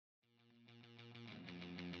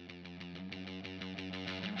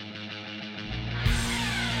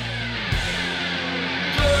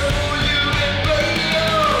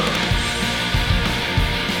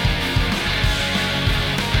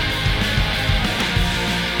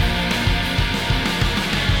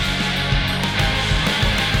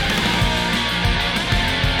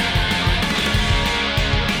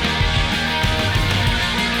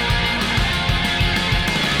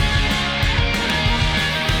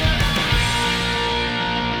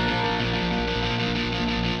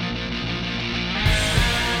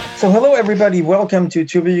So, hello everybody. Welcome to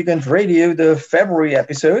Tubegent Radio, the February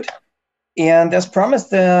episode. And as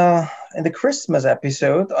promised in the Christmas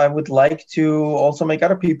episode, I would like to also make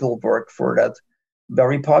other people work for that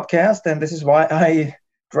very podcast. And this is why I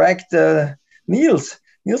dragged Niels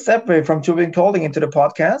Seppe from Tubegent Holding into the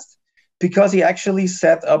podcast, because he actually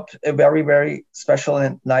set up a very, very special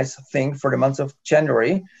and nice thing for the month of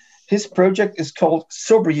January. His project is called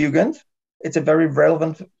Soberjugend. It's a very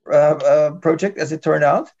relevant project, as it turned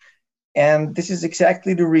out. And this is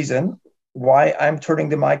exactly the reason why I'm turning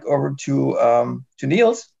the mic over to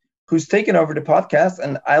Niels, who's taken over the podcast,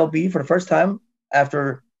 and I'll be, for the first time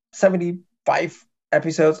after 75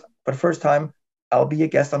 episodes, for the first time, I'll be a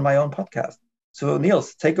guest on my own podcast. So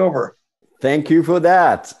Niels, take over. Thank you for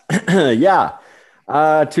that. Yeah.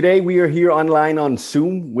 Today we are here online on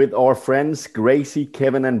Zoom with our friends Gracie,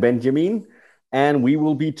 Kevin, and Benjamin, and we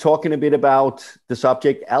will be talking a bit about the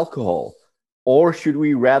subject alcohol. Or should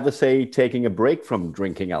we rather say taking a break from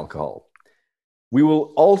drinking alcohol? We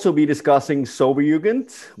will also be discussing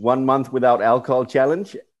Soberjugend, 1 month without alcohol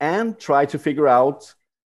challenge, and try to figure out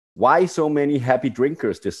why so many happy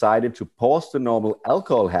drinkers decided to pause the normal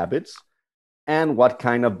alcohol habits and what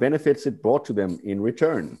kind of benefits it brought to them in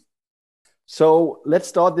return. So let's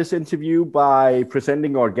start this interview by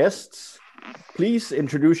presenting our guests. Please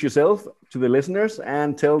introduce yourself to the listeners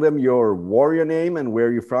and tell them your warrior name and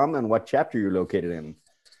where you're from and what chapter you're located in.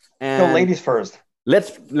 And so ladies first.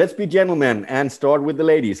 Let's be gentlemen and start with the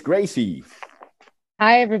ladies. Gracie.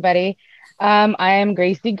 Hi, everybody. I am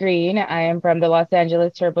Gracie Green. I am from the Los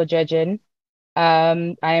Angeles Turbojugend.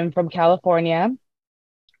 I am from California.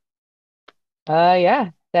 Yeah,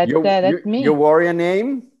 that's me. Your warrior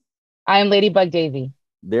name? I am Ladybug Daisy.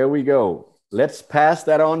 There we go. Let's pass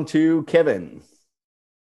that on to Kevin.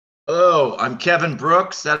 Hello, I'm Kevin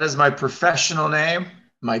Brooks. That is my professional name.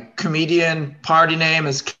 My comedian party name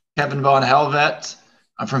is Kevin Von Helvet.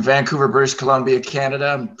 I'm from Vancouver, British Columbia, Canada.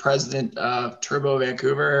 I'm president of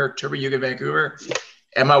Turbojugend Vancouver.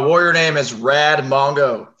 And my warrior name is Rad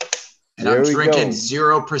Mongo. And I'm drinking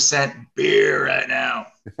 0% beer right now.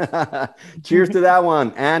 Cheers to that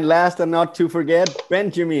one. And last and not to forget,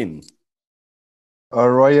 Benjamin. All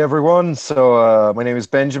right, everyone. So my name is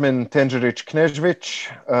Benjamin Tendrich Knežević.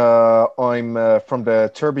 I'm from the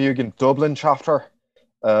Turbojugend Dublin chapter,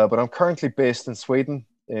 but I'm currently based in Sweden,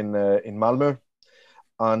 in Malmö.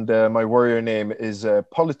 And my warrior name is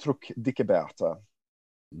Polytruk Dikeberta.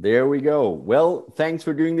 There we go. Well, thanks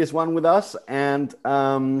for doing this one with us. And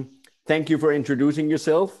thank you for introducing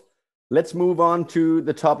yourself. Let's move on to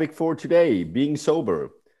the topic for today, being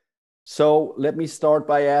sober. So let me start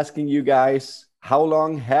by asking you guys, how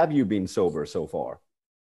long have you been sober so far?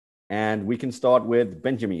 And we can start with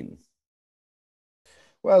Benjamin.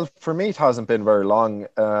 Well, for me, it hasn't been very long.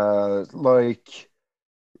 Like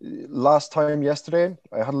last time yesterday,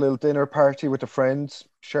 I had a little dinner party with a friend,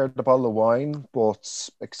 shared a bottle of wine, but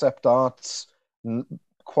except that,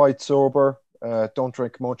 quite sober. Don't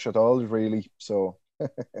drink much at all, really. So.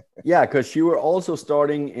 Yeah, because you were also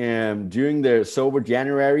starting during the sober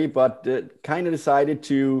January, but kind of decided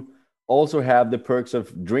to also have the perks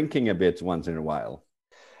of drinking a bit once in a while.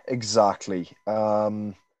 Exactly.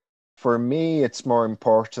 For me, it's more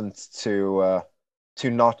important to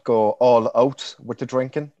not go all out with the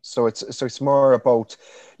drinking. So it's more about,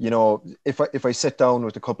 if I sit down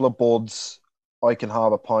with a couple of buds, I can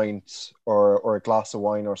have a pint or a glass of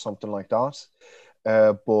wine or something like that.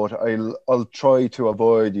 But I'll try to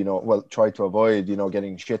avoid,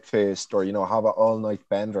 getting shit faced or have an all night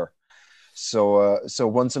bender. So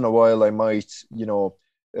once in a while I might,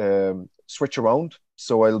 switch around.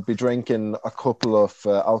 So I'll be drinking a couple of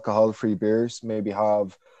alcohol-free beers, maybe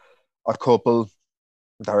have a couple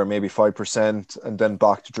that are maybe 5%, and then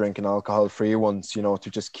back to drinking alcohol-free ones, to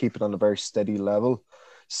just keep it on a very steady level.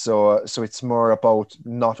 So it's more about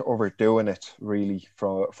not overdoing it, really,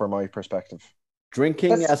 from my perspective.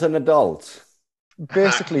 Drinking as an adult.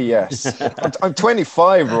 Basically, yes. I'm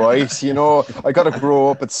 25, right? I got to grow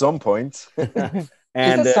up at some point.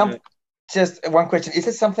 And just one question. Is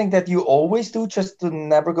it something that you always do just to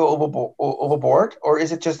never go overboard? Or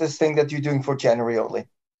is it just this thing that you're doing for January only?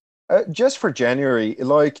 Just for January.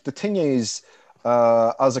 Like, the thing is,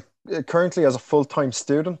 currently as a full-time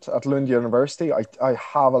student at Lund University, I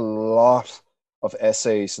have a lot of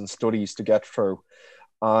essays and studies to get through.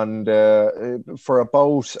 And for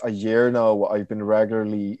about a year now, I've been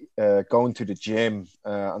regularly going to the gym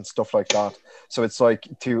and stuff like that. So it's like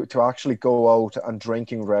to actually go out and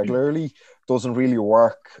drinking regularly doesn't really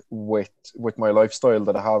work with my lifestyle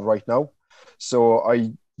that I have right now. So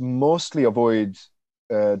I mostly avoid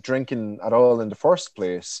drinking at all in the first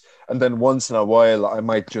place. And then once in a while, I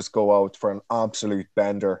might just go out for an absolute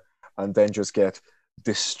bender and then just get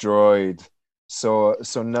destroyed. So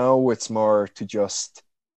now it's more to just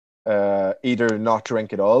either not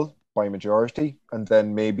drink at all by majority, and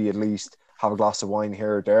then maybe at least have a glass of wine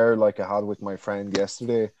here or there, like I had with my friend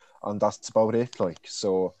yesterday, and that's about it. Like,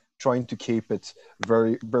 so trying to keep it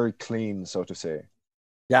very, very clean, so to say.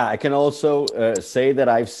 Yeah, I can also say that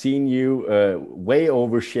I've seen you way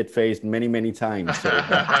over shit-faced many, many times. So,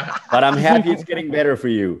 but I'm happy it's getting better for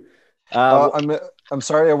you. I'm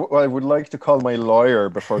sorry. I would like to call my lawyer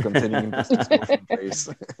before continuing this discussion, please.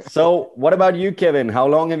 So, what about you, Kevin? How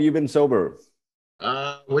long have you been sober?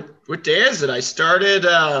 What day is it? I started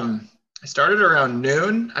around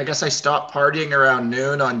noon. I guess I stopped partying around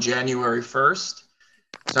noon on January 1st.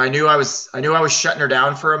 So I knew I was shutting her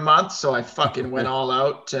down for a month. So I fucking went all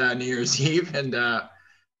out New Year's Eve and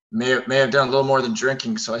may have done a little more than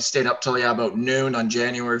drinking. So I stayed up till about noon on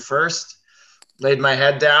January 1st. Laid my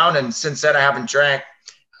head down, and since then I haven't drank.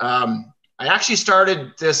 I actually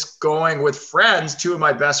started this going with friends, two of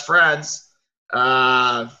my best friends,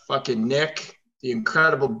 fucking Nick, the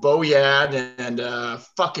incredible Boyad, and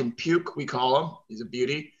fucking Puke, we call him. He's a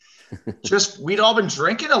beauty. We'd all been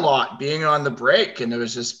drinking a lot, being on the break, and it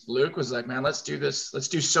was just Luke was like, "Man, let's do this. Let's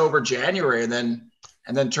do sober January." And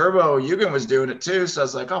then Turbo Eugen was doing it too, so I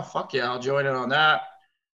was like, "Oh fuck yeah, I'll join in on that."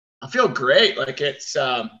 I feel great. Like it's.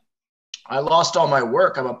 I lost all my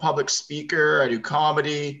work. I'm a public speaker. I do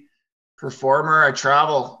comedy, performer. I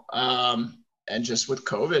travel. And just with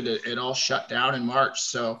COVID, it all shut down in March.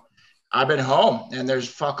 So I've been home and there's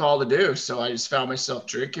fuck all to do. So I just found myself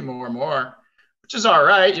drinking more and more, which is all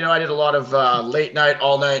right. You know, I did a lot of late night,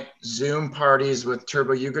 all night Zoom parties with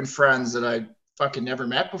Turbo Eugen friends that I fucking never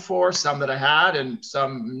met before, some that I had and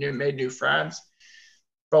some made new friends.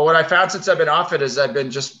 But what I found since I've been off it is I've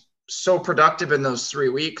been just so productive in those 3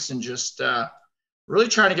 weeks and just really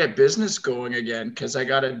trying to get business going again because I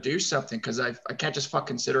got to do something because I can't just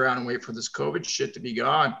fucking sit around and wait for this COVID shit to be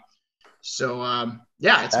gone. So,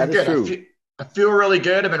 yeah, it's been good. I feel really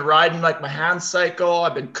good. I've been riding like my hand cycle.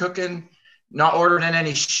 I've been cooking, not ordering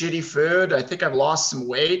any shitty food. I think I've lost some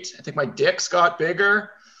weight. I think my dick's got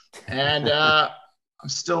bigger and I'm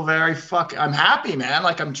still I'm happy, man.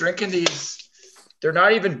 Like I'm drinking these. They're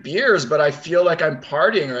not even beers, but I feel like I'm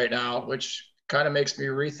partying right now, which kind of makes me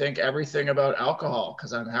rethink everything about alcohol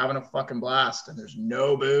because I'm having a fucking blast and there's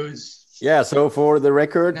no booze. Yeah, so for the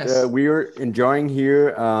record, we're enjoying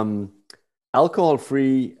here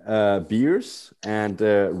alcohol-free beers and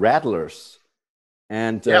Radlers.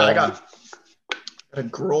 And yeah, I got a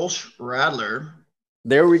Grolsch Radler.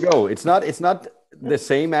 There we go. It's not the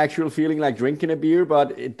same actual feeling like drinking a beer,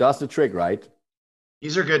 but it does the trick, right?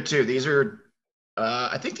 These are good too. These are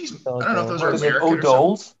I think these. I don't know if those are American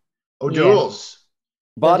O'Doul's. O'Doul's.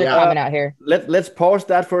 But they're coming out here. Let's pause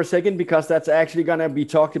that for a second because that's actually gonna be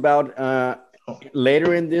talked about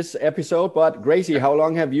later in this episode. But Gracie, how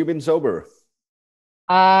long have you been sober?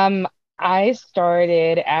 I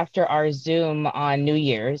started after our Zoom on New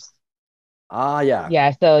Year's. Yeah.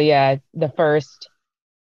 Yeah. So yeah, the first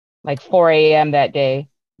like 4 a.m. that day.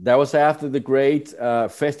 That was after the great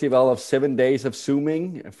festival of 7 days of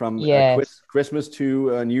Zooming from Christmas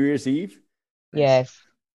to New Year's Eve. Yes.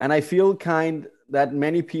 And I feel that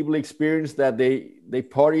many people experienced that they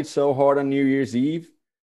partied so hard on New Year's Eve.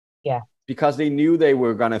 Yeah. Because they knew they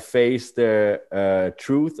were going to face the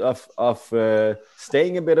truth of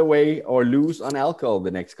staying a bit away or loose on alcohol the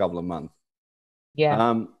next couple of months.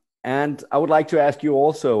 Yeah. And I would like to ask you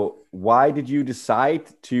also, why did you decide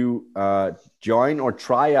to join or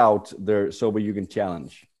try out the Sober Eugen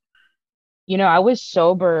Challenge? You know, I was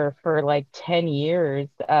sober for like 10 years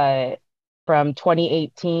from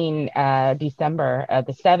 2018, December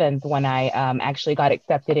the 7th, when I actually got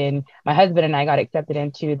accepted my husband and I got accepted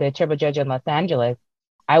into the Turbo Judge in Los Angeles.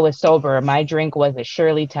 I was sober. My drink was a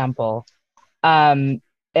Shirley Temple.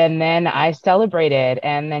 And then I celebrated.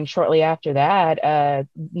 And then shortly after that,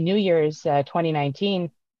 New Year's 2019,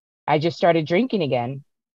 I just started drinking again.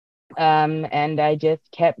 And I just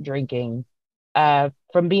kept drinking.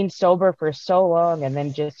 From being sober for so long and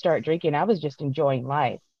then just start drinking, I was just enjoying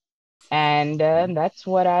life. And that's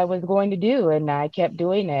what I was going to do. And I kept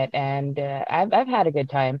doing it. And I've had a good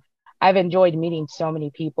time. I've enjoyed meeting so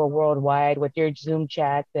many people worldwide with your Zoom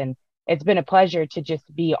chats. And it's been a pleasure to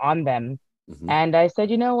just be on them. Mm-hmm. And I said,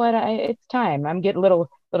 you know what, it's time. I'm getting a little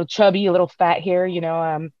chubby, a little fat here. You know,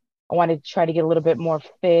 I wanted to try to get a little bit more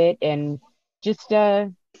fit and just try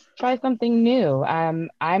something new. I'm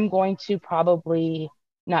going to probably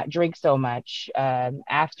not drink so much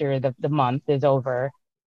after the month is over.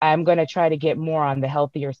 I'm going to try to get more on the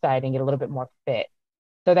healthier side and get a little bit more fit.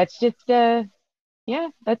 So that's just, yeah,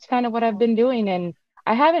 that's kind of what I've been doing. And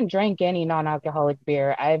I haven't drank any non-alcoholic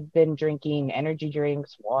beer. I've been drinking energy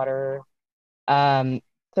drinks, water, um,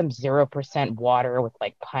 some 0% water with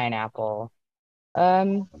like pineapple.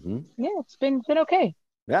 Yeah, it's been okay.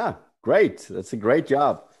 Yeah, great. That's a great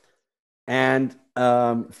job. And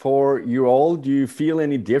for you all, do you feel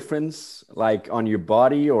any difference, like on your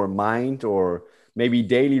body or mind, or maybe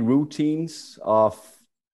daily routines of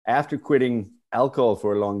after quitting alcohol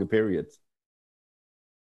for a longer period?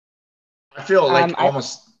 I feel like I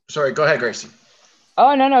almost. Sorry, go ahead, Gracie.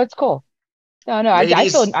 Oh, no, it's cool. No, I feel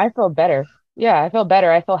Ladies, I feel better. Yeah, I feel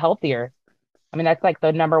better. I feel healthier. I mean, that's like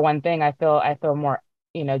the number one thing. I feel more,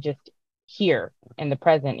 just here in the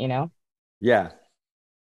present, Yeah. I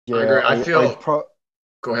Yeah, agree. I I'd feel.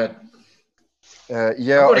 Go ahead. I'm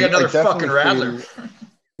yeah, going to get I another fucking definitely Radler.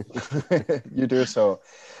 feel you do so.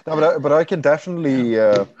 No, but I can definitely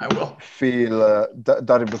I will. feel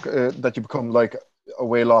that you become like a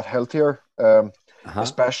way lot healthier. Uh-huh.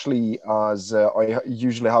 Especially as I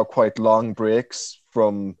usually have quite long breaks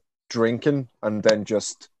from drinking and then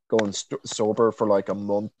just going sober for like a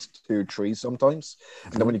month, 2, 3 sometimes.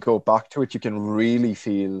 And then Mhm. when you go back to it, you can really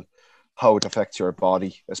feel how it affects your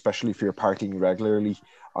body, especially if you're partying regularly.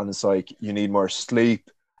 And it's like you need more sleep,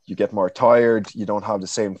 you get more tired, you don't have the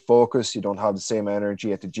same focus, you don't have the same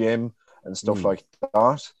energy at the gym and stuff Mm. like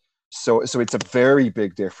that. So it's a very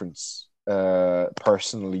big difference,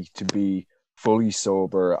 personally, to be fully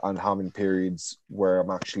sober and having periods where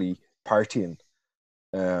I'm actually partying.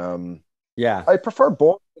 Um, Yeah. I prefer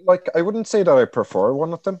both. Like, I wouldn't say that I prefer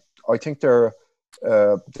one of them. I think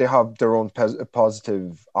they have their own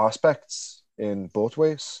positive aspects in both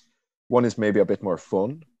ways. One is maybe a bit more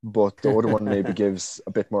fun, but the other one maybe gives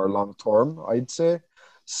a bit more long term, I'd say.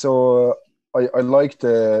 So I like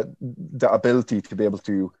the ability to be able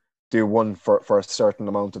to do one for a certain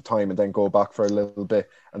amount of time and then go back for a little bit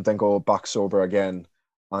and then go back sober again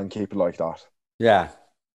and keep it like that. Yeah.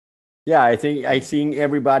 Yeah, I think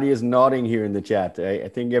everybody is nodding here in the chat. I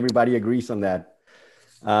think everybody agrees on that.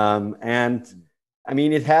 And I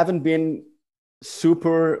mean, it haven't been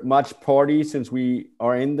super much party since we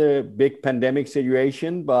are in the big pandemic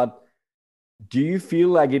situation, but do you feel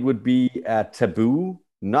like it would be a taboo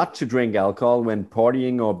not to drink alcohol when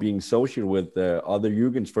partying or being social with other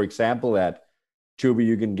Jugends, for example, at Tuba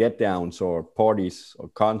Jugend get downs or parties or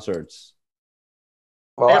concerts?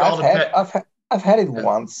 Well, It all depends. I've had it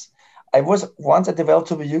once. I was once at the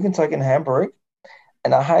Weltzuber Jugendtag in Hamburg,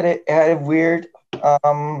 and I had a weird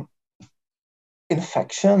um,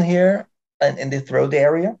 infection here and in the throat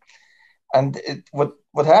area. And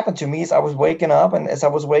what happened to me is I was waking up, and as I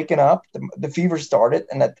was waking up, the fever started,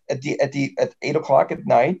 and at 8 o'clock at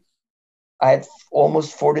night, I had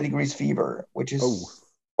almost 40 degrees fever, which Oh, is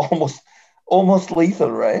almost almost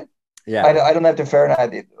lethal, right? I, yeah. I don't have the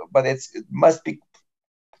Fahrenheit, but it must be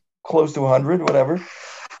close to 100, whatever,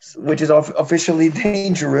 which is officially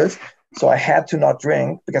dangerous. So I had to not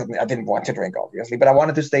drink because I didn't want to drink, obviously, but I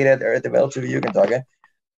wanted to stay there at the Weltschule Jugendtage.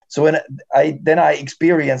 So when I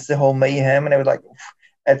experienced the whole mayhem, and I was like,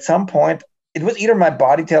 at some point, it was either my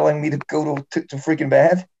body telling me to go to freaking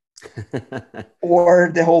bed,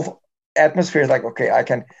 or the whole atmosphere is like, okay, I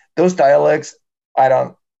can. Those dialects, I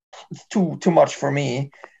don't. It's too much for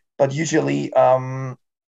me. But usually,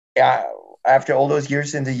 yeah, after all those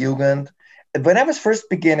years in the Jugend, when I was first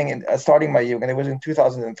beginning and starting my Jugend, it was in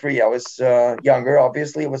 2003. I was younger,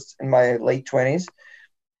 obviously. I was in my late 20s,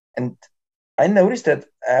 and I noticed that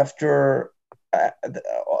after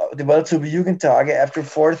the Weltzuber Jugendtage, after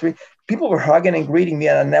 4 3, people were hugging and greeting me,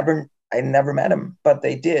 and I never met them, but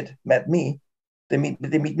they met me. They meet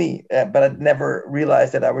me, but I never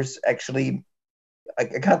realized that I was actually I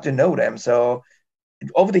got to know them. So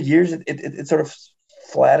over the years, it sort of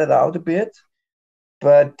flattened out a bit.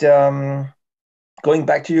 But going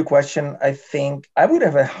back to your question, I think I would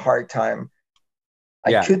have a hard time.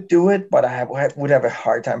 I Yeah. could do it, but would have a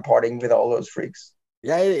hard time partying with all those freaks,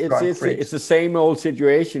 Yeah, it's drunk it's it's freaks. the same old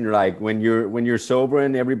situation. Like when you're sober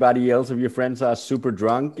and everybody else of your friends are super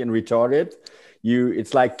drunk and retarded,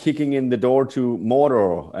 it's like kicking in the door to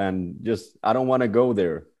Mordor and just I don't want to go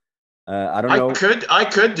there. I don't know. I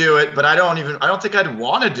could do it, but I don't think I'd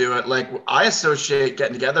want to do it. Like I associate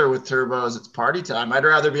getting together with turbos, it's party time. I'd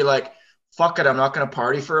rather be like, fuck it, I'm not going to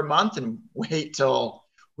party for a month and wait till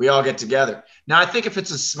we all get together. Now, I think if it's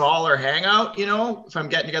a smaller hangout, if I'm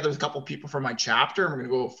getting together with a couple people from my chapter and we're going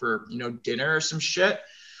to go for, dinner or some shit,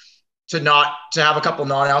 to have a couple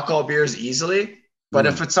non-alcohol beers easily, But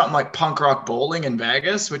if it's something like punk rock bowling in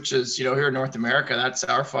Vegas, which is, here in North America, that's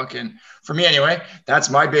our fucking, for me anyway, that's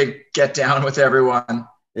my big get down with everyone.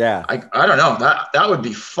 Yeah. I don't know. That would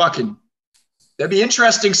be that'd be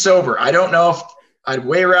interesting sober. I don't know if I'd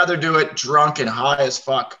way rather do it drunk and high as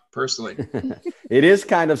fuck, personally. It is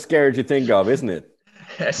kind of scary to think of, isn't it?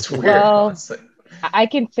 It's weird. Well, honestly. I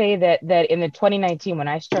can say that in the 2019, when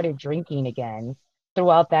I started drinking again,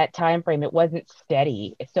 throughout that time frame, it wasn't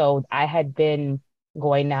steady. So I had been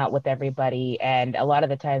going out with everybody, and a lot of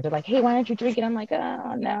the times they're like, "Hey, why aren't you drinking?" I'm like,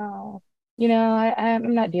 "Oh no,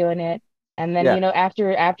 I'm not doing it." And then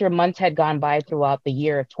after months had gone by throughout the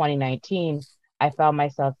year of 2019, I found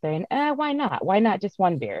myself saying, why not? Why not just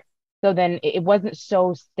one beer?" So then it wasn't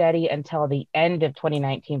so steady until the end of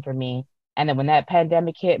 2019 for me. And then when that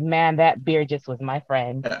pandemic hit, man, that beer just was my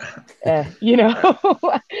friend. I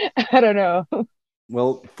don't know.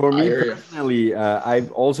 Well, for me personally, I'm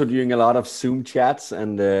also doing a lot of Zoom chats,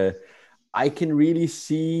 and I can really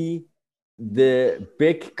see the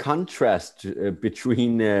big contrast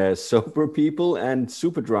between sober people and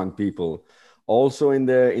super drunk people. Also in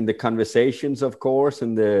the conversations, of course,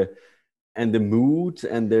 and the mood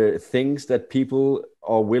and the things that people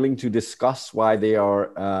are willing to discuss why they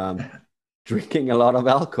are drinking a lot of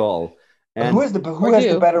alcohol. And who has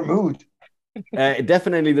the better mood?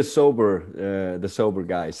 Definitely the sober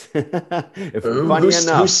guys.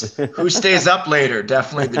 Who stays up later?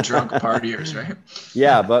 Definitely the drunk partiers, right?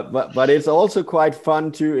 Yeah, but it's also quite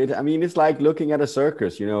fun to. I mean, it's like looking at a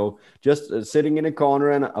circus, just sitting in a corner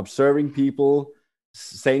and observing people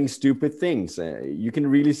saying stupid things. You can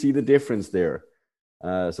really see the difference there.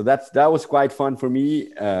 So that was quite fun for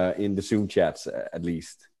me in the Zoom chats, at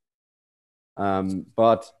least.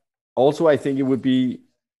 But also, I think it would be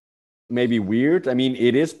maybe weird. I mean,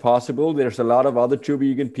 it is possible. There's a lot of other true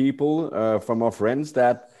vegan people from our friends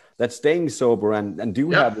that staying sober and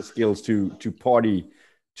do have the skills to party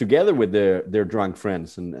together with their drunk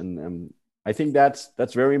friends. And I think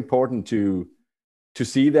that's very important to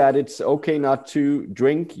see that it's okay not to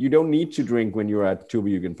drink. You don't need to drink when you're at true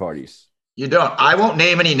vegan parties. You don't. I won't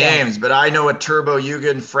name any names, but I know a Turbo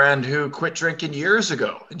Yugen friend who quit drinking years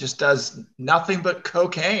ago and just does nothing but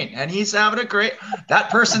cocaine. And he's having that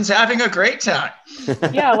person's having a great time.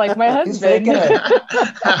 Yeah, like my husband.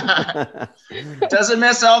 Doesn't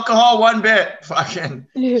miss alcohol one bit. Fucking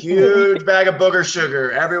huge bag of booger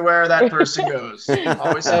sugar everywhere that person goes.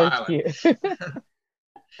 Always smiling.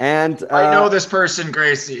 And I know this person,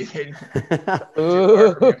 Gracie. Did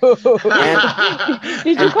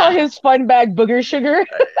you call his fun bag booger sugar?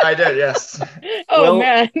 I did, yes.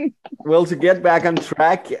 Man. Well, to get back on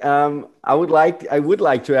track, I would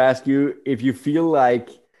like to ask you if you feel like,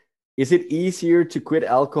 is it easier to quit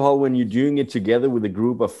alcohol when you're doing it together with a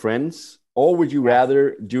group of friends, or would you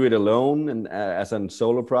rather do it alone and as a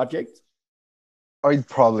solo project? I'd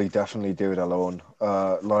probably definitely do it alone.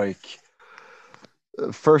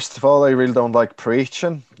 First of all, I really don't like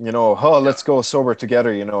preaching. Let's go sober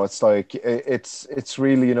together. It's like it's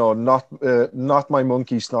really not my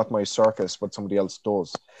monkeys, not my circus, what somebody else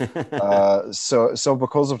does. So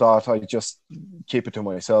because of that, I just keep it to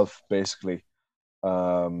myself, basically.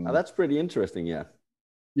 That's pretty interesting.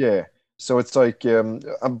 Yeah. So it's like,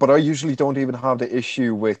 but I usually don't even have the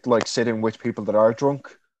issue with like sitting with people that are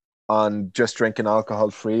drunk and just drinking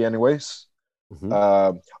alcohol free, anyways. Mm-hmm.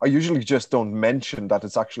 I usually just don't mention that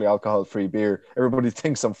it's actually alcohol-free beer. Everybody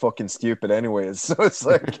thinks I'm fucking stupid anyways. So it's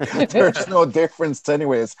like, there's no difference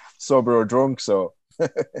anyways, sober or drunk. So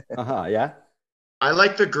yeah. I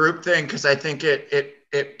like the group thing because I think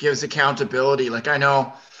it gives accountability. Like, I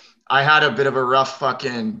know I had a bit of a rough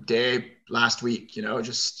fucking day last week,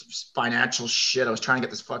 just financial shit. I was trying to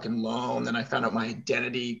get this fucking loan. Then I found out my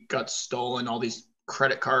identity got stolen. All these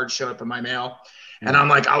credit cards showed up in my mail. And I'm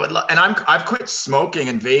like, I've quit smoking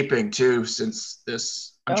and vaping too since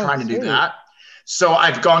this. I'm trying to do that. So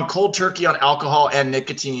I've gone cold turkey on alcohol and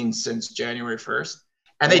nicotine since January 1st.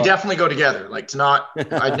 And they definitely go together. Like,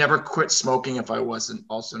 I'd never quit smoking if I wasn't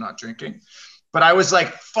also not drinking. But I was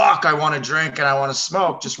like, fuck, I want to drink and I want to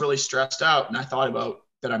smoke, just really stressed out. And I thought about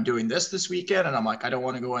that I'm doing this weekend. And I'm like, I don't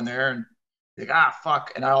want to go in there and be like,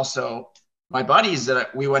 fuck. And I also, my buddies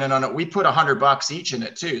that we went in on it, we put $100 each in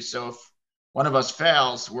it too. So if one of us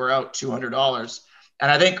fails, we're out $200.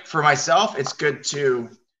 And I think for myself, it's good to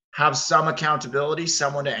have some accountability,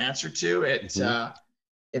 someone to answer to.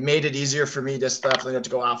 It made it easier for me just definitely to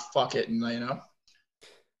go, fuck it. And,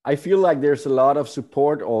 I feel like there's a lot of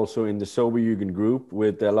support also in the Sober Yugen group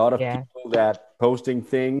with a lot of people that posting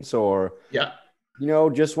things or,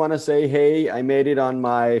 just want to say, hey, I made it on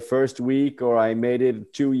my first week or I made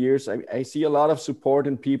it 2 years. I see a lot of support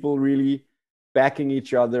and people really backing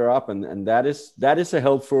each other up, and that is a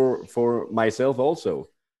help for myself also.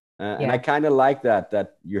 And I kind of like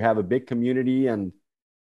that you have a big community and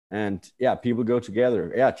yeah, people go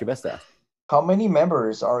together. Yeah, Chibesta. How many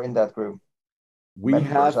members are in that group? We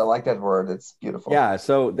members, have. I like that word. It's beautiful. Yeah,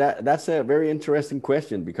 so that's a very interesting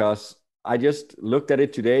question, because I just looked at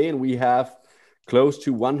it today and we have close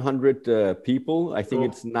to 100 people. I think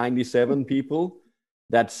it's 97 people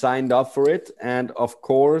that signed up for it. And of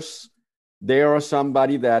course, there are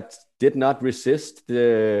somebody that did not resist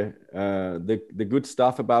the good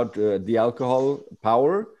stuff about the alcohol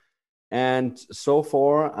power. And so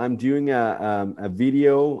far, I'm doing a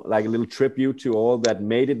video, like a little tribute to all that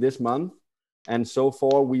made it this month. And so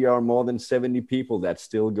far, we are more than 70 people that's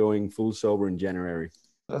still going full sober in January.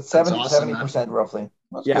 That's 70% roughly.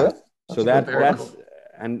 That's good. So that's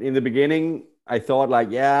and in the beginning, I thought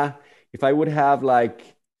like, yeah, if I would have like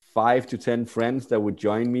 5 to 10 friends that would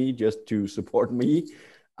join me just to support me,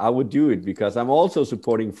 I would do it, because I'm also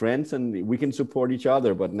supporting friends and we can support each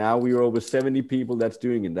other. But now we are over 70 people that's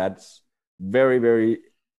doing it. That's very, very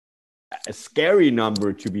a scary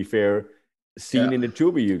number, to be fair, seen in the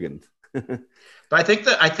Turbojugend. But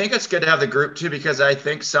I think it's good to have the group too, because I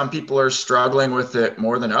think some people are struggling with it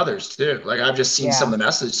more than others too. Like I've just seen some of the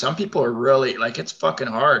messages. Some people are really like, it's fucking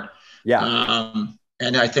hard. Yeah.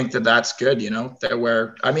 And I think that's good, you know,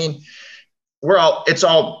 it's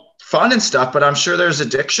all fun and stuff, but I'm sure there's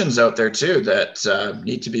addictions out there too that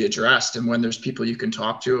need to be addressed. And when there's people you can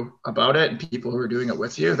talk to about it and people who are doing it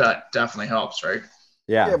with you, that definitely helps, right?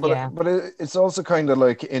 Yeah, but it's also kind of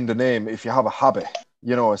like in the name, if you have a habit,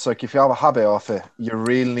 you know, it's like if you have a habit of it, you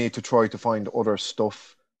really need to try to find other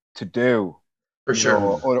stuff to do. For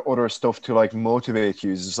sure. Or other stuff to like motivate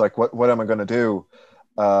you. It's like, what am I going to do?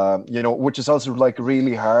 You know, which is also like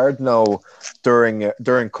really hard now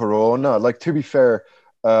during Corona. Like, to be fair,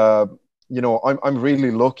 you know, I'm really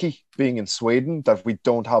lucky being in Sweden that we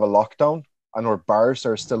don't have a lockdown and our bars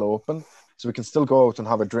are still open. So we can still go out and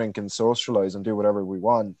have a drink and socialize and do whatever we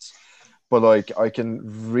want. But like, I can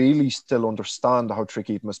really still understand how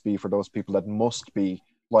tricky it must be for those people that must be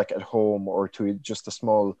like at home or to just a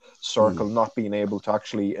small circle, not being able to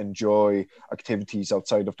actually enjoy activities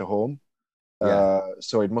outside of the home.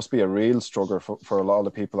 So it must be a real struggle for a lot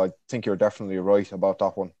of people. I think you're definitely right about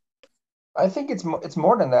that one. I think it's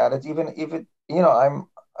more than that. It's even if it, you know,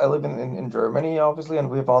 I live in Germany, obviously, and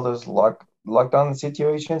we have all those lockdown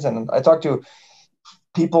situations. And I talk to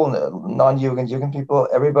people, non-Jugend people,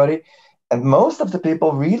 everybody. And most of the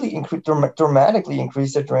people really dramatically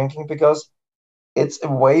increase their drinking because it's a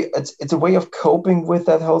way of coping with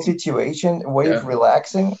that whole situation, a way of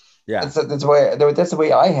relaxing. Yeah, that's the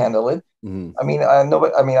way I handle it. Mm-hmm. I mean,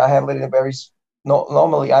 I handle it in a very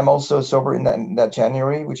normally. I'm also sober in that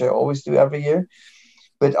January, which I always do every year.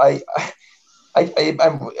 But I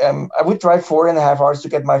would drive 4.5 hours to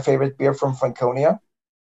get my favorite beer from Franconia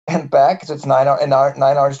and back. So it's 9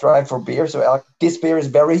 hours drive for beer. So this beer is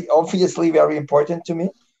very obviously very important to me.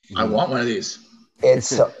 I want one of these.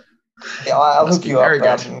 It's I'll hook you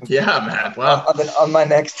up. Yeah, man. Wow. On my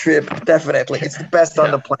next trip, definitely. It's the best on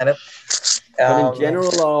the planet. But in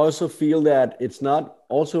general, I also feel that it's not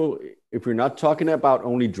also, if we're not talking about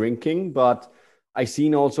only drinking, but I've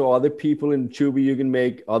seen also other people in Tubi, you can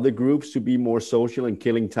make other groups to be more social and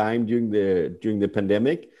killing time during the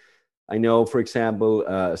pandemic. I know, for example,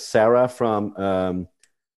 Sarah from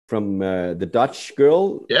the Dutch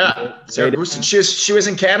girl. Yeah, Sarah Houston. She was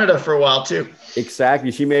in Canada for a while too.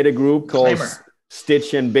 Exactly. She made a group called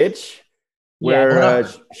Stitch and Bitch, where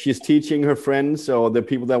she's teaching her friends or the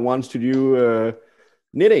people that wants to do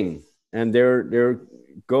knitting, and they're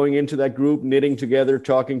going into that group, knitting together,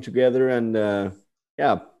 talking together, and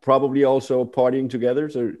probably also partying together.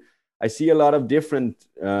 So I see a lot of different.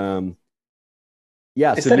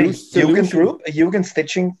 Is that a Jugend group? A Jugend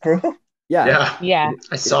stitching group? Yeah.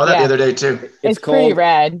 I saw that the other day too. It's pretty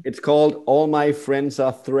rad. It's called All My Friends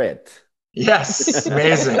Are Thread. Yes,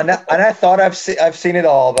 amazing. and I thought I've seen it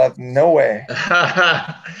all, but no way.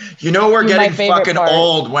 You know we're getting fucking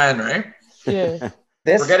old when, right? Yeah.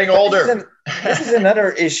 We're getting older. This is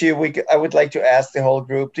another issue I would like to ask the whole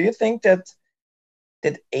group. Do you think that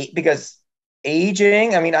because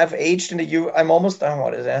aging, I mean, I've aged in the I'm almost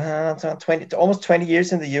almost 20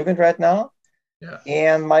 years in the Jugend right now. Yeah.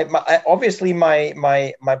 And my obviously my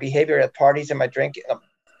behavior at parties and my drinking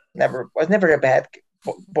was never a bad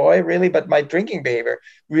boy really, but my drinking behavior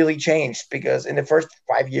really changed because in the first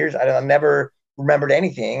 5 years I never remembered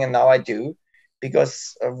anything, and now I do,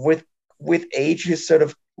 because with age you sort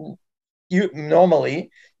of you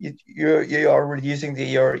are reducing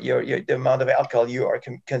the amount of alcohol you are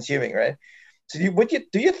consuming, right? So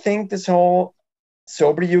do you think this whole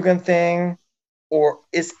sober Jugend thing, or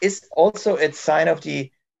is also a sign of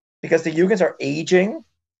because the Jugends are aging,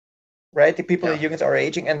 right? The people in the Jugends are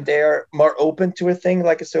aging, and they're more open to a thing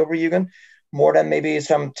like a sober Jugend more than maybe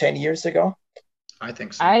some 10 years ago. I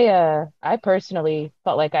think so. I personally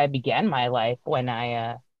felt like I began my life when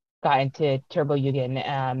I got into Turbo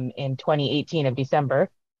Jugend in 2018 of December.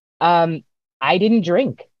 I didn't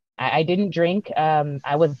drink. I didn't drink.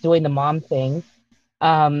 I was doing the mom thing.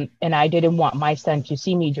 And I didn't want my son to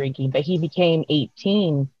see me drinking, but he became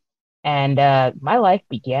 18 and my life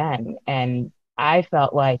began. And I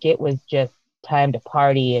felt like it was just time to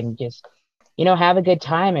party and just, have a good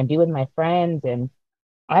time and be with my friends. And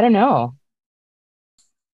I don't know.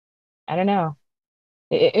 I don't know.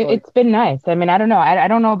 It's been nice. I mean, I don't know. I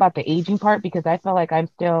don't know about the aging part because I feel like I'm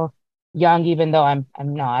still young, even though I'm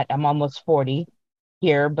not. I'm almost 40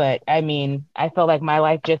 here, but I mean, I felt like my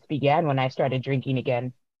life just began when I started drinking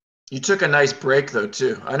again. You took a nice break though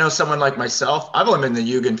too. I know someone like myself. I've only been in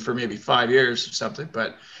the Jugend for maybe 5 years or something,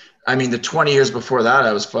 but I mean, the 20 years before that,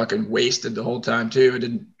 I was fucking wasted the whole time too. I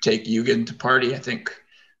didn't take Jugend to party. I think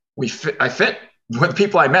I fit with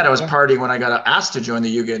people I met. I was partying when I got asked to join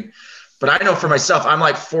the Jugend. But I know for myself, I'm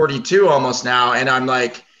like 42 almost now, and I'm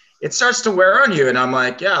like, it starts to wear on you. And I'm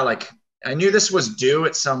like, yeah, like I knew this was due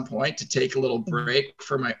at some point to take a little break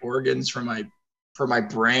for my organs, for my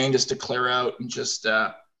brain, just to clear out and just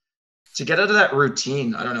to get out of that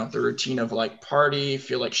routine. I don't know, the routine of like party,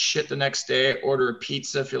 feel like shit the next day, order a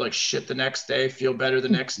pizza, feel like shit the next day, feel better the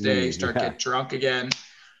next day, get drunk again.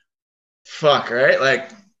 Fuck, right?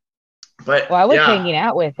 Like, but well, I was hanging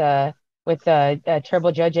out with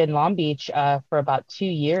Turbo Judge in Long Beach for about 2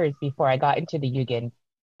 years before I got into the Jugend.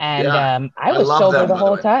 And I was sober the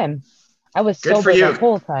whole time. I was sober the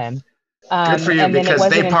whole time. Good for you, because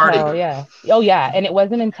they party. And it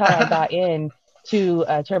wasn't until I got in to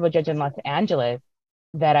Turbo Judge in Los Angeles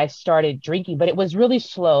that I started drinking, but it was really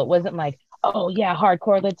slow. It wasn't like, oh yeah,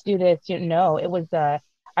 hardcore, let's do this. No, it was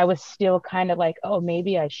I was still kind of like, oh,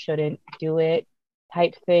 maybe I shouldn't do it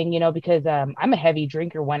type thing, because I'm a heavy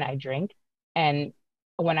drinker when I drink. And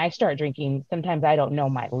when I start drinking, sometimes I don't know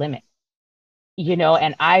my limit,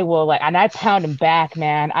 and I will and I pound them back,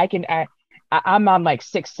 man. I'm on like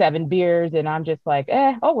 6, 7 beers and I'm just like,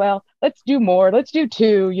 oh, well, let's do more. Let's do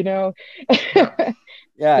 2, Yeah,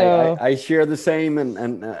 so. I share the same.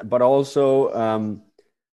 But also,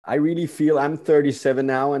 I really feel I'm 37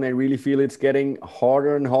 now, and I really feel it's getting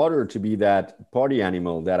harder and harder to be that party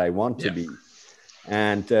animal that I want to be.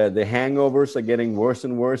 And the hangovers are getting worse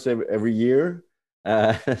and worse every year.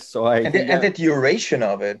 So and the duration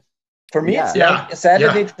of it. For me, it's like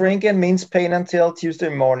Saturday drinking means pain until Tuesday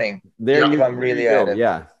morning. There if I'm really at it.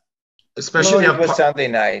 Yeah. Especially it was Sunday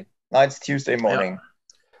night. Now it's Tuesday morning.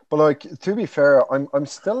 But like, to be fair, I'm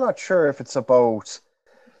still not sure if it's about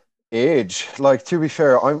age. Like, to be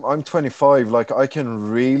fair, I'm 25. Like, I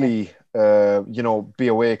can really be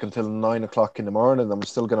awake until 9 o'clock in the morning. I'm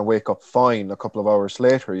still gonna wake up fine a couple of hours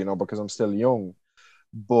later, because I'm still young.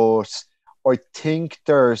 But I think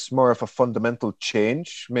there's more of a fundamental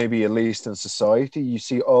change, maybe at least in society. You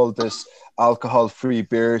see all this alcohol-free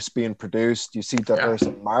beers being produced. You see that there's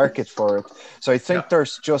a market for it. So I think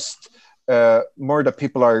there's just more that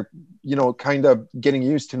people are, kind of getting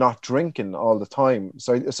used to not drinking all the time.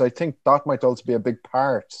 So I think that might also be a big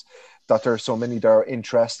part, that there are so many that are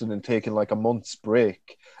interested in taking like a month's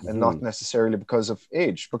break, and not necessarily because of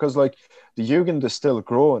age. Because like the Jugend is still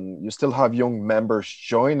growing. You still have young members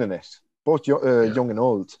joining it, both young and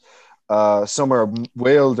old. Some are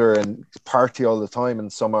way older and party all the time,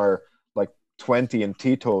 and some are like 20 and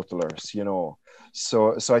teetotalers,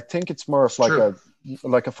 So I think it's more of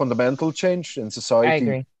like a fundamental change in society. I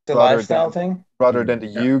agree. The lifestyle thing? Rather than the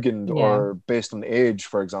Jugend or based on age,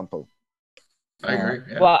 for example. I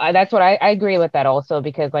agree. Yeah. Well, that's what I agree with that also,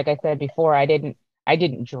 because like I said before, I didn't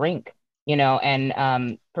drink,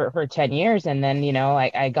 and for 10 years, and then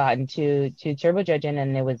I got into Turbo Judging,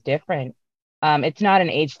 and it was different. It's not an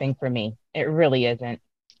age thing for me. It really isn't.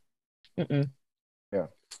 Mm-mm. Yeah.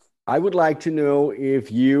 I would like to know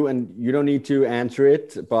if you, and you don't need to answer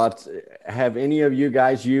it, but have any of you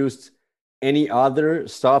guys used any other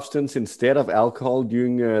substance instead of alcohol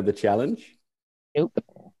during the challenge? Nope.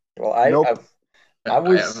 Well, I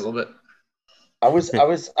was a little bit.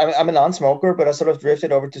 I'm a non-smoker, but I sort of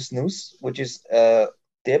drifted over to snus, which is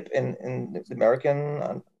dip in the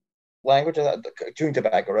American language, chewing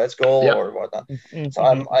tobacco, right? Skull or whatnot. So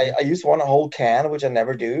I used one whole can, which I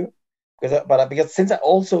never do, because since I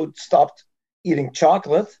also stopped eating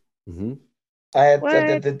chocolate, I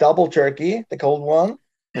had the double turkey, the cold one.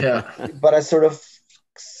 Yeah. But I sort of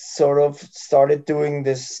sort of started doing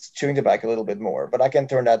this chewing tobacco a little bit more, but I can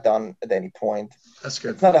turn that down at any point. That's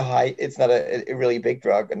good. It's not a really big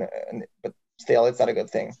drug, but still, it's not a good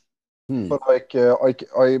thing. But like,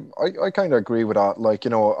 I kind of agree with that. Like,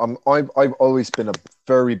 I've always been a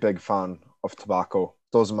very big fan of tobacco.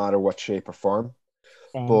 Doesn't matter what shape or form.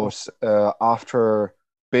 But after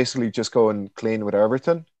basically just going clean with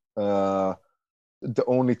everything, the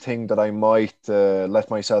only thing that I might let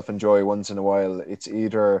myself enjoy once in a while, it's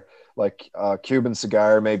either like a Cuban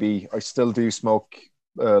cigar. Maybe I still do smoke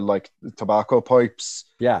like tobacco pipes.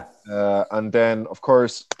 Yeah. And then, of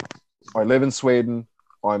course, I live in Sweden.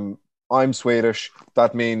 I'm Swedish.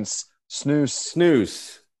 That means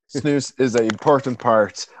snus. Snus is an important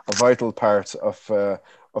part, a vital part of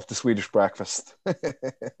the Swedish breakfast. And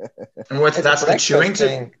that's the chewing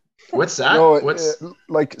thing? What's that? No,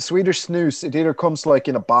 like Swedish snus, it either comes like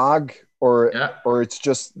in a bag or it's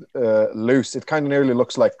just loose. It kind of nearly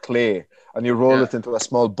looks like clay, and you roll it into a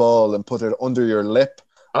small ball and put it under your lip.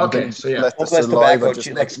 Okay, so let the saliva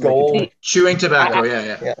just like gold. Chewing tobacco,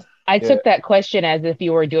 yeah. I took that question as if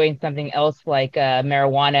you were doing something else like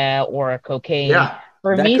marijuana or cocaine. Yeah.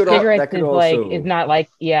 For me, cigarettes is not like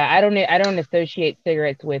I don't associate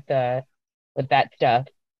cigarettes with that stuff.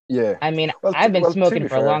 Yeah. I mean, I've been smoking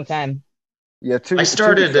for a long time. Yeah, I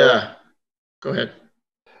started go ahead.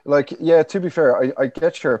 Like, yeah, to be fair, I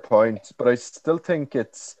get your point, but I still think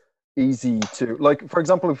it's easy to, like, for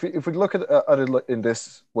example, if we look at it in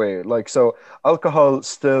this way, like, so alcohol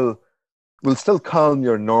will still calm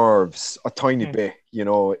your nerves a tiny bit,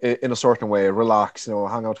 in a certain way, relax,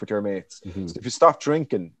 hang out with your mates. Mm-hmm. So if you stop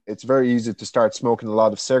drinking, it's very easy to start smoking a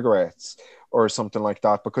lot of cigarettes or something like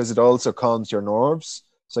that, because it also calms your nerves.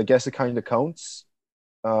 So I guess it kind of counts.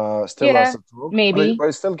 Still as a drug. Maybe. But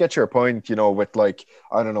I still get your point, with like,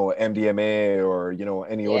 I don't know, MDMA or,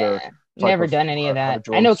 any other. Never done any of that.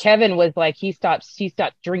 I know Kevin was like, he stopped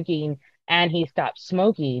drinking and he stopped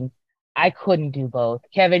smoking. I couldn't do both.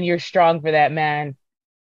 Kevin, you're strong for that, man.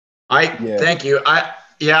 Thank you. I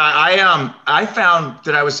found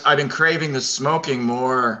that I've been craving the smoking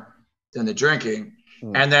more than the drinking.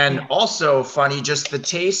 And then also funny, just the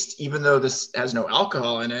taste, even though this has no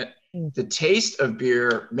alcohol in it, the taste of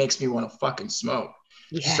beer makes me want to fucking smoke.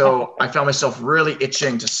 Yeah. So I found myself really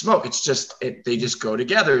itching to smoke. It's just, they just go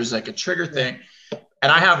together. It's like a trigger thing.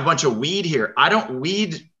 And I have a bunch of weed here.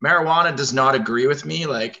 Marijuana does not agree with me.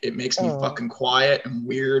 Like, it makes me fucking quiet and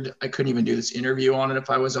weird. I couldn't even do this interview on it if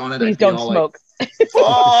I was on it. Please don't smoke.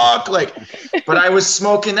 Like, fuck. But I was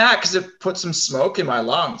smoking that because it put some smoke in my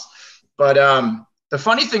lungs. But the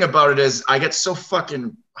funny thing about it is I get so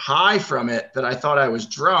fucking high from it that I thought I was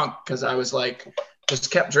drunk because I was like, just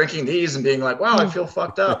kept drinking these and being like, wow, I feel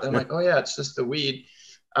fucked up. And I'm like, oh yeah, it's just the weed.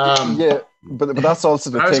 But that's also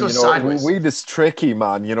the thing, weed is tricky,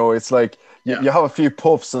 man. It's like you have a few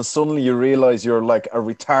puffs and suddenly you realize you're like a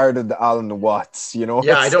retarded Alan Watts, Yeah,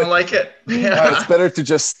 I don't like it. It's better to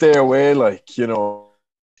just stay away,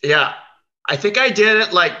 Yeah, I think I did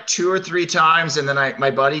it like 2 or 3 times, and then my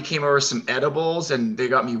buddy came over with some edibles, and they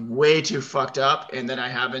got me way too fucked up, and then I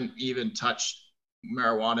haven't even touched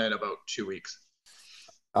marijuana in about 2 weeks.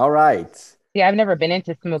 All right. Yeah, I've never been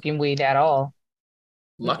into smoking weed at all.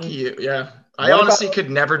 Lucky you, yeah. I honestly could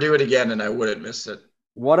never do it again, and I wouldn't miss it.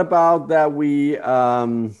 What about that we...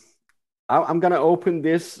 I'm going to open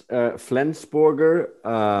this Flensburger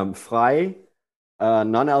Frei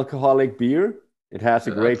non-alcoholic beer. It has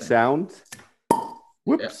a great sound.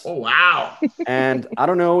 Whoops. Yeah. Oh, wow. And I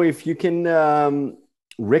don't know if you can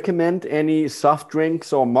recommend any soft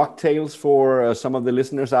drinks or mocktails for some of the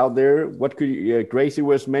listeners out there. What could you, Gracie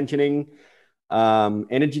was mentioning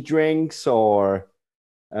energy drinks, or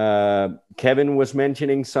Kevin was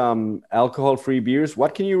mentioning some alcohol-free beers.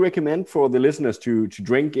 What can you recommend for the listeners to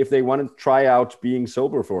drink if they want to try out being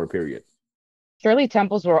sober for a period? Shirley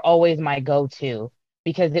Temples were always my go-to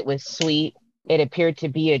because it was sweet. It appeared to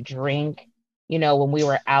be a drink, when we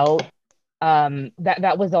were out.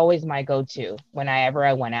 That was always my go-to whenever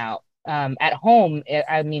I went out. At home,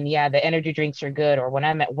 the energy drinks are good, or when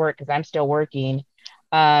I'm at work, because I'm still working,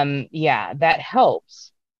 that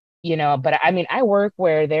helps, but I work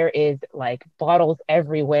where there is like bottles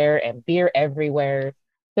everywhere and beer everywhere.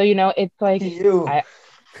 So, it's like,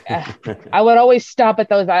 I would always stop at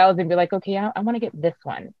those aisles and be like, okay, I want to get this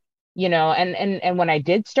one, and when I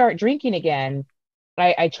did start drinking again,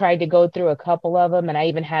 I tried to go through a couple of them, and I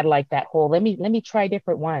even had like that whole, let me try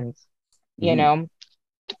different ones, and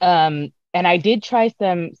I did try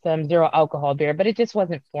some zero alcohol beer, but it just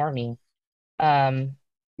wasn't for me.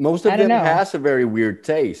 Most of them has a very weird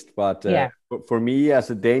taste, but for me as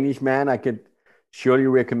a Danish man, I could surely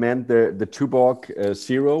recommend the Tuborg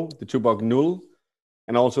Zero, the Tuborg Null,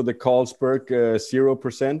 and also the Carlsberg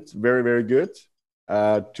 0%. Very, very good.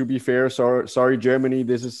 To be fair, sorry, Germany,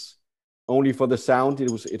 this is only for the sound.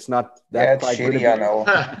 It's not that it's quite good. shitty, I know.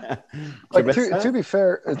 Like to be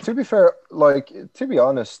fair, like to be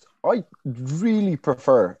honest, I really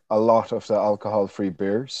prefer a lot of the alcohol-free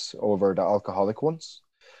beers over the alcoholic ones.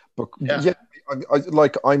 But yeah,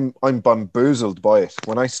 I'm bamboozled by it.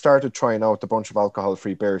 When I started trying out a bunch of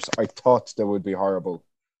alcohol-free beers, I thought they would be horrible.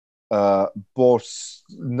 But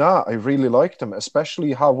nah, I really like them.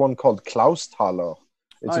 Especially have one called Klausthaler.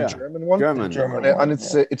 It's a German one. German. And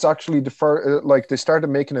it's actually the first. Like they started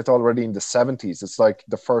making it already in the 70s. It's like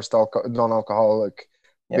the first non-alcoholic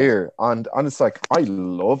beer, and it's like I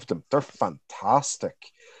love them. They're fantastic.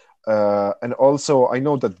 And also I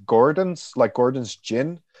know that Gordon's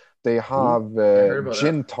gin. They have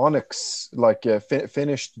gin tonics, like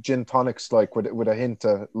finished gin tonics, like with a hint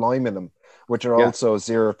of lime in them, which are also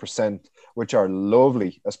 0%, which are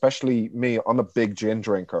lovely. Especially me, I'm a big gin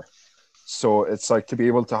drinker, so it's like to be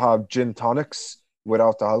able to have gin tonics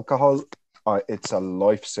without the alcohol, it's a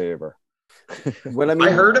lifesaver. Well, I mean,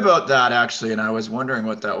 I heard about that actually, and I was wondering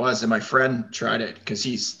what that was. And my friend tried it because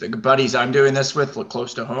he's the buddies I'm doing this with look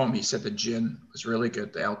close to home. He said the gin was really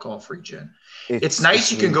good, the alcohol-free gin. It's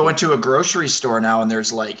nice. You can go into a grocery store now, and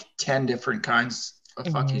there's like 10 different kinds of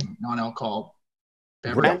fucking non-alcohol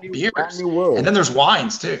beers, and then there's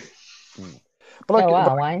wines too. But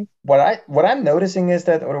like, wine. What I'm noticing is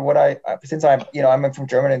that, or since I'm from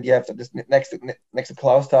Germany, and you have this next to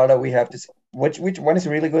Klausthaler, we have this which one is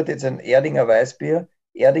really good. It's an Erdinger Weissbier.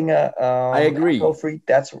 Erdinger. I agree. Alcohol-free.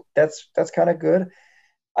 That's kind of good.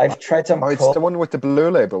 I've tried some. It's the one with the blue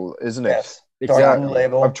label, isn't it? Yes. Exactly. Blue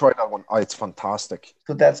label. I've tried that one. It's fantastic.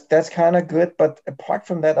 So that's kind of good. But apart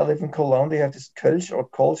from that, I live in Cologne. They have this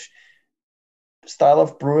Kölsch style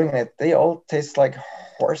of brewing, and they all taste like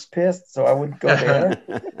horse piss, so I wouldn't go there.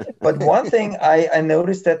 But one thing I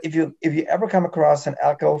noticed that if you ever come across an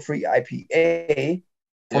alcohol-free IPA,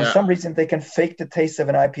 for some reason they can fake the taste of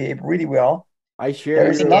an IPA really well.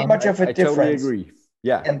 There's not much of a difference. I totally agree.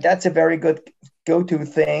 Yeah, and that's a very good go-to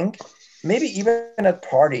thing. Maybe even at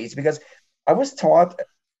parties, because I was taught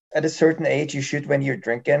at a certain age you should, when you're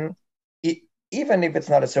drinking, even if it's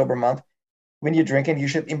not a sober month, when you're drinking, you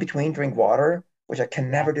should in between drink water, which I can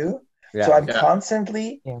never do. Yeah. So I'm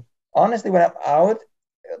constantly, honestly, when I'm out,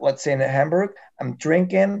 let's say in Hamburg, I'm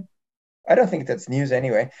drinking. I don't think that's news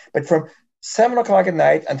anyway, but from 7 o'clock at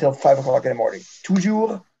night until 5 o'clock in the morning,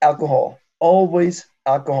 toujours alcohol, always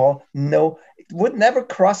alcohol. No, it would never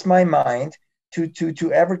cross my mind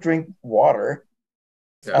to ever drink water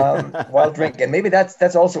while drinking. Maybe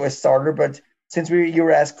that's also a starter. But since you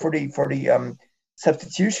were asked for the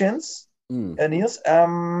substitutions, Niels,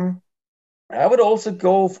 I would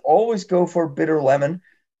also always go for bitter lemon,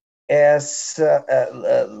 as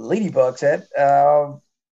Ladybug said.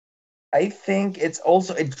 I think it's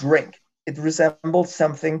also a drink. It resembles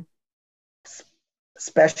something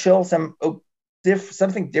special,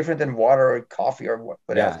 something different than water or coffee or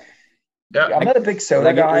whatever. Yeah. I'm not a big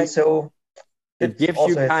soda guy, so it gives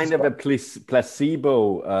you kind of a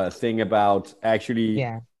placebo thing about actually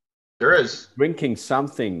there is drinking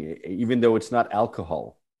something, even though it's not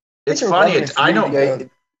alcohol. It's funny. I know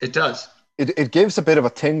it does. It gives a bit of a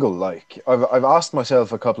tingle. Like I've asked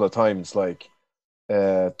myself a couple of times, like,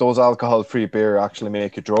 those alcohol-free beer actually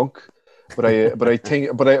make you drunk? But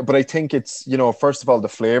I think it's, first of all, the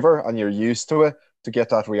flavor, and you're used to it to get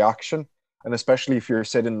that reaction. And especially if you're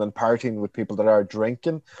sitting and partying with people that are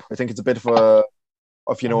drinking, I think it's a bit of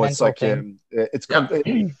it's like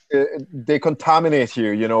they contaminate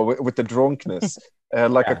you, with the drunkenness,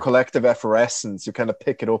 like a collective effervescence. You kind of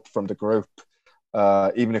pick it up from the group,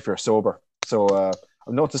 even if you're sober. So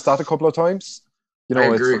I've noticed that a couple of times.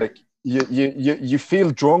 It's like you feel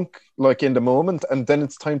drunk like in the moment, and then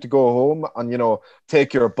it's time to go home and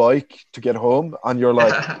take your bike to get home, and you're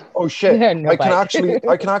like, oh shit, I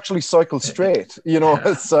can actually cycle straight.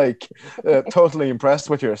 It's like totally impressed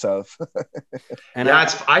with yourself. And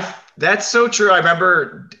that's so true. I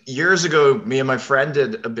remember years ago, me and my friend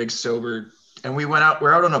did a big sober, and we're out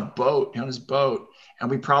on a boat, on his boat, and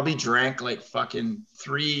we probably drank like fucking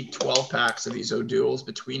 3 12-packs of these O'Douls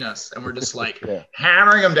between us. And we're just like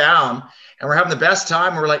hammering them down, and we're having the best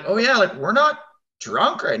time. We're like, oh yeah, like we're not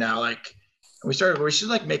drunk right now. Like, and we should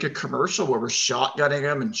like make a commercial where we're shotgunning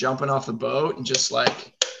them and jumping off the boat, and just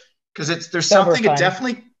like, cause there's something, it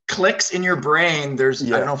definitely clicks in your brain. I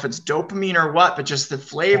don't know if it's dopamine or what, but just the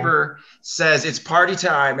flavor says it's party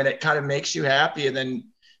time, and it kind of makes you happy. And then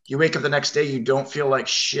you wake up the next day, you don't feel like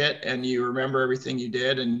shit, and you remember everything you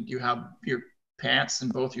did, and you're pants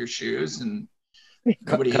and both your shoes, and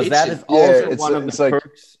nobody Because hates that you. is also it's, one of it's the like,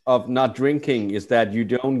 perks of not drinking is that you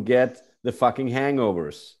don't get the fucking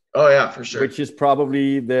hangovers, Oh yeah, for sure. which is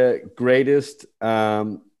probably the greatest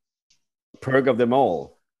perk of them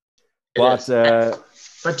all. It But is.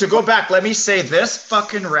 But to go back, let me say this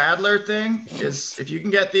fucking Radler thing is, if you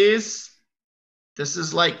can get these, this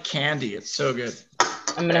is like candy. It's so good.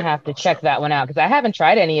 I'm gonna have to check that one out because I haven't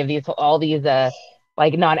tried any of these, all these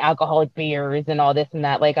like non-alcoholic beers and all this and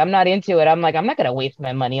that. Like I'm not into it. I'm like, I'm not gonna waste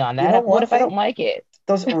my money on that. You know What if I thing? don't like it?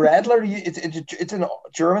 Those Radler, it's a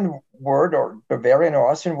German word or Bavarian or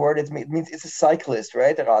Austrian word. It means it's a cyclist,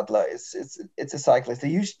 right? Radler. It's a cyclist. They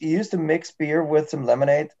used to mix beer with some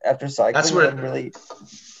lemonade after cycling. That's what really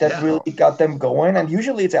got them going. And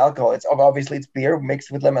usually it's alcohol. It's obviously it's beer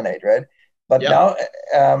mixed with lemonade, right? But now,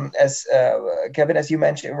 as Kevin, as you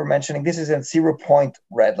were mentioning, this is a 0 point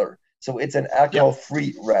Radler, so it's an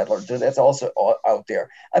alcohol-free Radler. So that's also out there.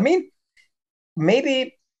 I mean,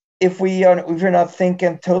 maybe if you're not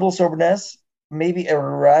thinking total soberness, maybe a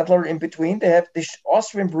Radler in between. They have the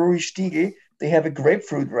Austrian brewery Stiegl. They have a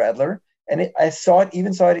grapefruit Radler, and I saw it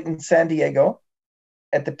in San Diego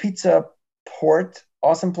at the Pizza Port.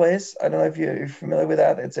 Awesome place. I don't know if you're familiar with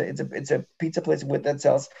that. It's a pizza place that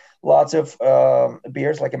sells lots of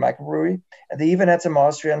beers, like a microbrewery, and they even had some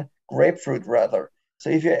Austrian grapefruit Radler. So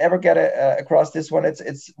if you ever get across this one,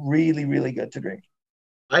 it's really, really good to drink.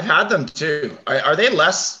 I've had them too. Are they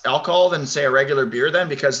less alcohol than, say, a regular beer then,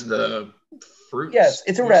 because of the fruit? Yes,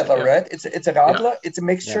 it's a Radler, right? It's a Radler. It's a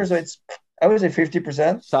mixture, so it's, I would say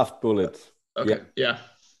 50%. Soft bullet. Okay. Yeah.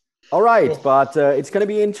 All right, but it's going to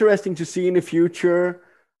be interesting to see in the future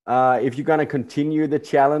if you're going to continue the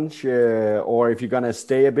challenge or if you're going to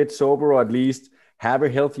stay a bit sober or at least have a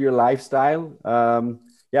healthier lifestyle.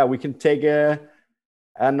 We can take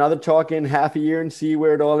another talk in half a year and see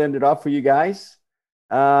where it all ended up for you guys.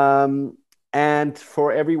 And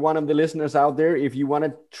for every one of the listeners out there, if you want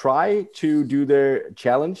to try to do the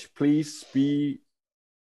challenge, please be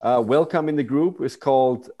welcome in the group. It's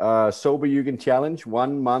called Sober Jugend Challenge,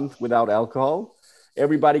 1 month without alcohol.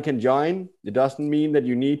 Everybody can join. It doesn't mean that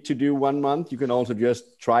you need to do 1 month. You can also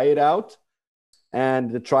just try it out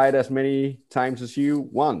and try it as many times as you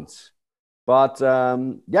want. But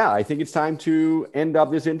I think it's time to end up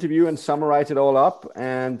this interview and summarize it all up.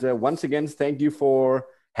 And once again, thank you for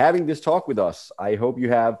having this talk with us. I hope you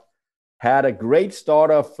have had a great start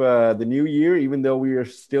of the new year, even though we are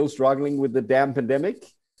still struggling with the damn pandemic.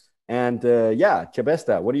 And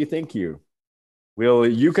Chabesta, what do you think here? Will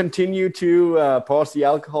you continue to pause the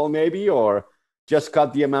alcohol maybe, or just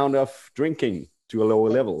cut the amount of drinking to a lower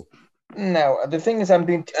level? No, the thing is, I'm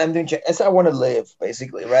doing as I want to live,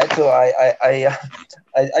 basically, right? So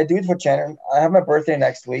I do it for January. I have my birthday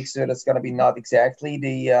next week, so that's gonna be not exactly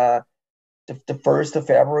the 1st of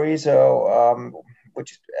February. So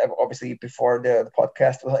which is obviously before the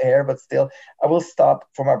podcast will air, but still, I will stop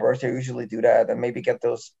for my birthday. I usually do that, and maybe get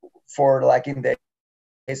those 4 lacking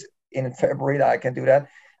days in February that I can do that.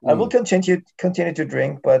 I will continue to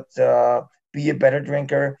drink, but be a better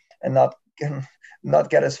drinker and not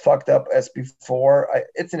get as fucked up as before.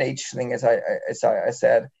 It's an age thing, as I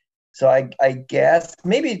said. So I guess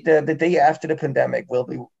maybe the day after the pandemic will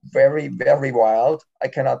be very, very wild. I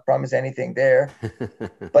cannot promise anything there.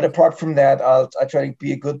 But apart from that, I try to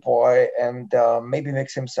be a good boy and maybe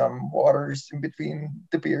mix him some waters in between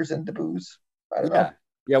the beers and the booze. I don't know.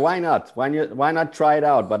 Yeah, why not? Why not try it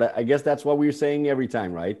out? But I guess that's what we're saying every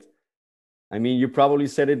time, right? I mean, you probably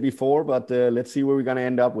said it before, but let's see where we're going to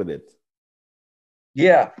end up with it.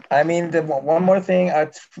 Yeah, I mean, the one more thing,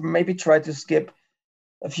 I'd maybe try to skip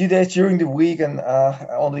a few days during the week and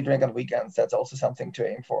only drink on weekends. That's also something to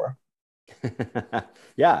aim for.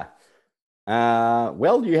 Yeah.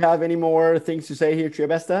 Well, do you have any more things to say here,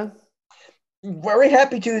 Chabesta? Very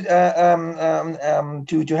happy to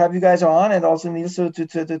have you guys on, and also Niels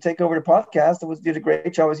to take over the podcast. Did a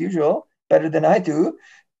great job as usual, better than I do.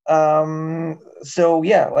 So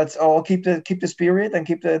yeah, let's all keep the spirit and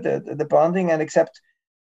keep the bonding, and accept,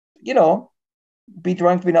 be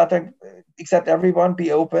drunk, be not drunk, accept everyone,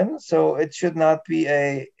 be open. So it should not be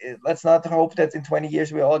let's not hope that in 20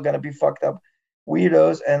 years we're all gonna be fucked up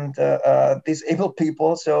weirdos and disabled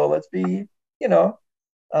people. So let's be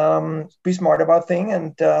be smart about things,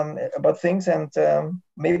 and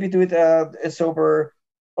maybe do it a sober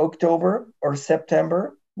October or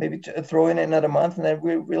September. Maybe throw in another month, and then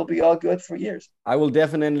we'll be all good for years. I will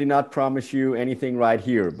definitely not promise you anything right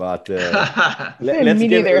here, but let's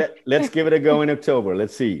give it a go in October.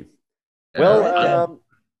 Let's see. Well,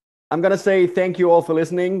 I'm going to say thank you all for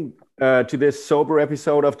listening to this sober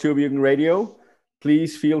episode of Tuber Jugend Radio.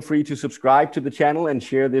 Please feel free to subscribe to the channel and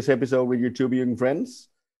share this episode with your Tuborg friends.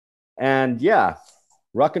 And yeah,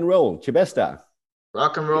 rock and roll. Chibesta.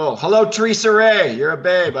 Rock and roll. Hello, Teresa Ray. You're a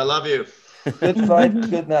babe. I love you. Good fight.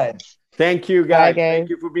 Good night. Thank you, guys. Bye, guys. Thank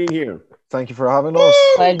you for being here. Thank you for having us.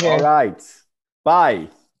 Pleasure. All right. Bye.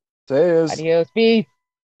 Cheers. Adios. Peace.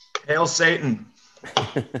 Hail Satan.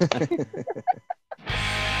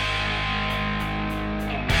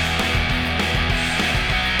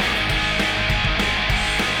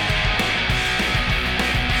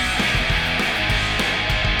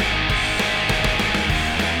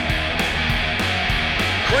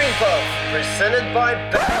 Green Puff, presented by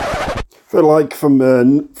Feel like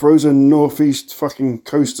from frozen northeast fucking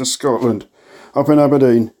coast of Scotland, up in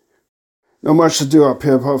Aberdeen. Not much to do up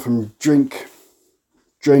here apart from drink,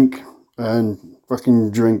 and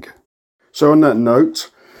fucking drink. So on that note,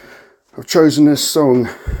 I've chosen this song,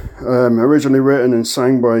 originally written and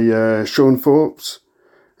sang by Sean Forbes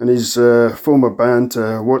and his former band,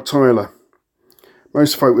 Wat Tyler.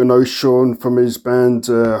 Most folk will know Sean from his band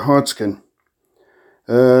Hardskin.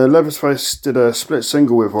 Leatherface did a split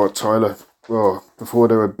single with Wat Tyler, well, before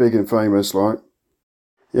they were big and famous, like.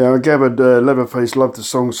 Yeah, I gathered Leatherface loved the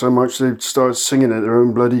song so much they started singing at their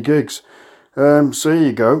own bloody gigs. So here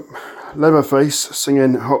you go. Leatherface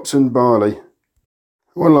singing Hops and Barley.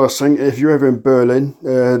 One last thing, if you're ever in Berlin,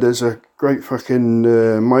 there's a great fucking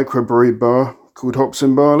microbrewery bar called Hops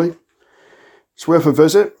and Barley. It's worth a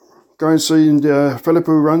visit. Go and see Philip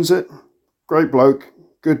who runs it. Great bloke,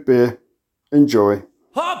 good beer. Enjoy.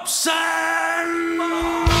 Hops and